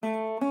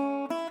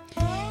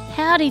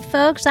Howdy,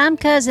 folks. I'm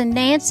Cousin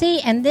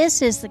Nancy, and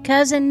this is the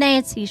Cousin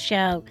Nancy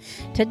Show.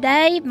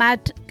 Today, my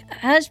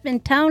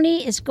husband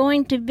Tony is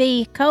going to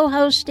be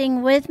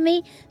co-hosting with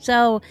me,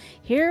 so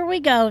here we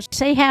go.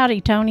 Say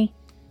howdy, Tony.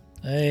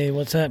 Hey,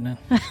 what's happening?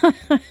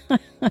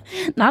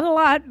 Not a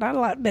lot,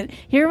 but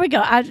here we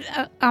go.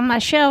 On my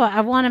show, I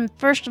want to,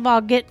 first of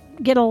all, get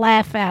a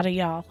laugh out of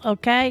y'all,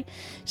 okay?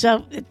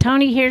 So,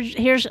 Tony,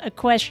 here's a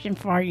question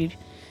for you.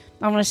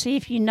 I want to see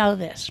if you know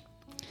this.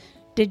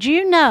 Did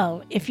you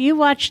know if you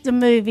watch the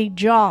movie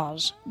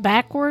Jaws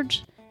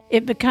backwards,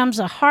 it becomes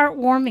a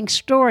heartwarming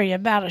story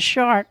about a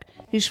shark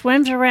who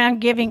swims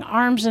around giving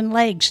arms and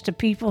legs to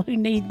people who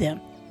need them?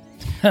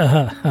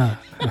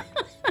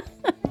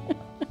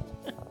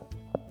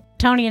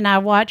 Tony and I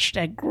watched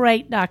a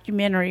great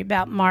documentary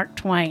about Mark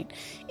Twain.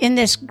 In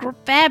this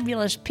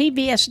fabulous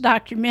PBS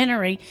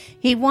documentary,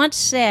 he once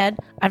said,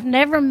 "I've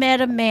never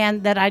met a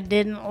man that I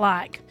didn't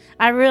like."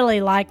 I really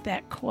like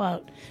that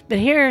quote. But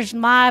here's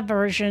my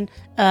version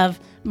of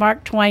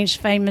Mark Twain's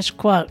famous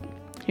quote.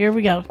 Here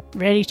we go.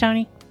 Ready,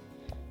 Tony?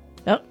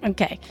 Oh,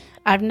 okay.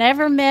 I've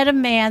never met a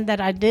man that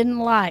I didn't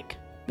like,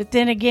 but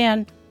then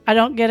again, I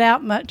don't get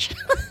out much.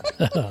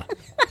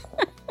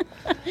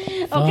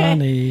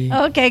 Funny.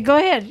 Okay, go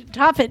ahead.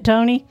 Top it,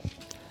 Tony.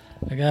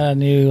 I got a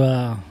new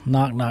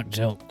knock-knock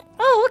joke.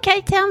 Oh,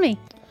 okay. Tell me.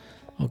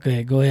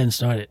 Okay, go ahead and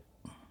start it.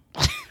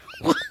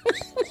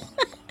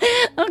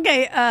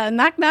 Okay,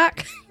 knock,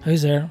 knock.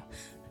 Who's there?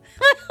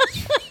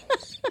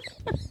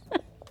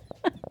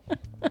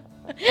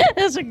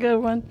 That's a good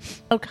one.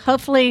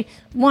 Hopefully,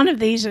 one of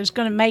these is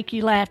going to make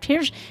you laugh.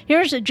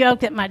 Here's a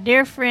joke that my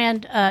dear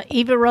friend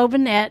Eva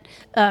Robinette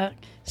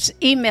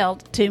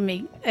emailed to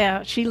me.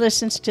 She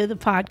listens to the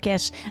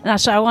podcast,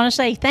 and so I want to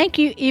say thank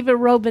you, Eva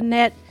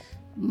Robinette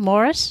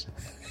Morris.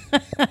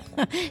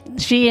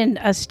 She and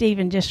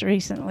Stephen just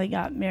recently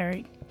got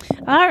married.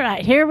 All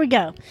right, here we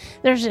go.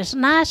 There's this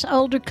nice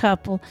older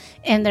couple,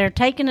 and they're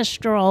taking a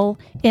stroll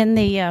in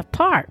the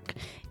park,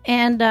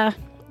 and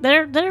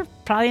they're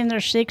probably in their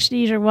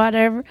 60s or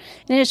whatever,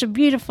 and it's a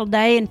beautiful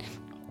day. And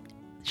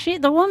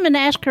the woman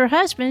asked her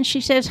husband,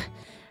 she says,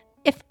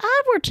 "If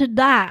I were to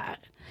die,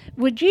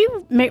 would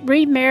you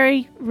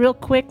remarry real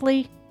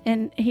quickly?"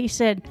 And he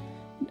said,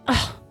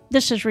 "Oh,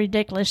 this is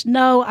ridiculous.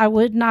 No, I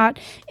would not,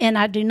 and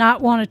I do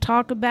not want to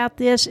talk about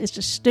this. It's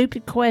a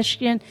stupid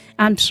question.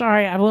 I'm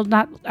sorry, I will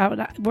not.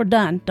 We're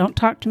done. Don't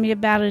talk to me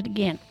about it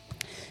again."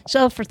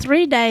 So for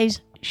 3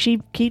 days,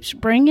 she keeps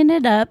bringing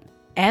it up,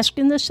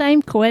 asking the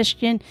same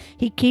question.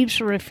 He keeps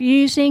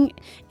refusing,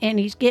 and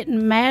he's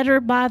getting madder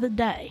by the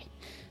day.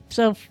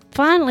 So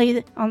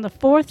finally, on the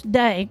 4th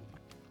day,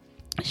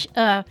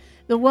 the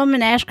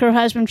woman asked her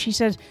husband, she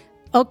says,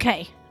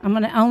 "Okay, I'm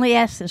going to only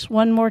ask this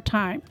one more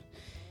time.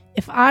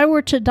 If I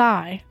were to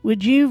die,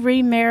 would you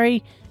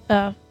remarry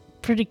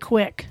pretty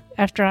quick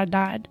after I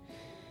died?"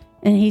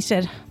 And he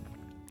said,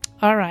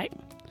 "All right."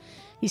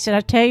 He said,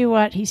 "I tell you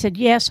what." He said,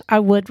 "Yes, I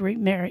would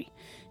remarry."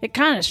 It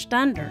kind of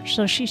stunned her.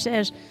 So she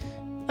says,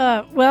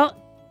 what?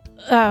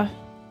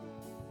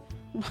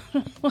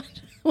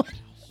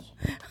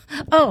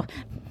 Oh,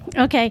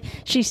 okay.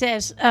 She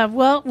says,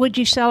 "Well, would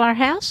you sell our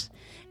house?"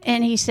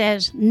 And he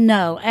says,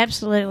 "No,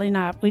 absolutely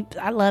not.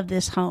 I love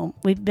this home.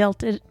 We've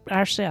built it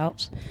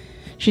ourselves."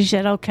 She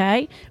said,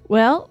 "Okay,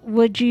 well,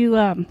 would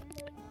you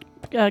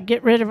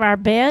get rid of our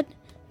bed?"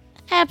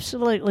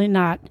 "Absolutely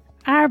not.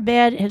 Our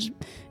bed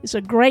is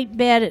a great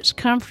bed. It's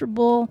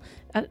comfortable.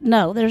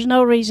 No, there's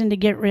no reason to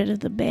get rid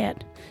of the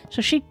bed."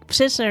 So she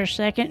sits there a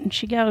second, and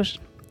she goes,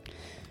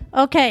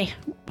 "Okay,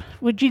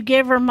 would you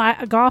give her my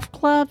golf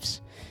clubs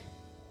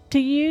to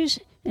use?"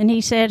 And he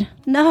said,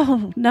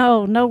 No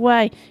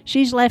way.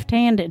 She's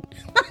left-handed."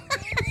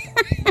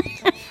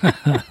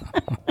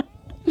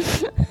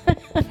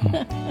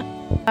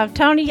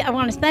 Tony, I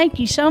want to thank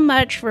you so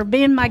much for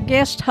being my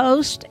guest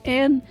host,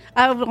 and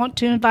I want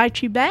to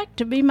invite you back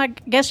to be my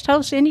guest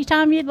host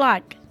anytime you'd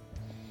like.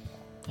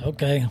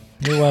 Okay,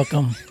 you're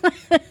welcome.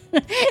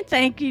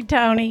 Thank you,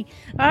 Tony.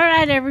 All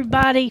right,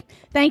 everybody.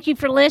 Thank you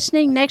for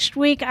listening. Next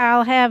week,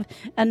 I'll have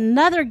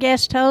another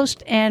guest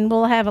host, and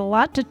we'll have a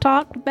lot to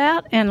talk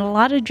about and a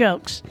lot of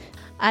jokes.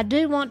 I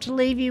do want to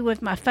leave you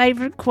with my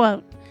favorite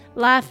quote.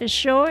 Life is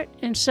short,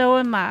 and so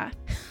am I.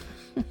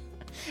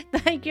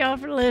 Thank y'all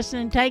for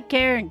listening. Take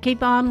care and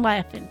keep on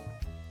laughing.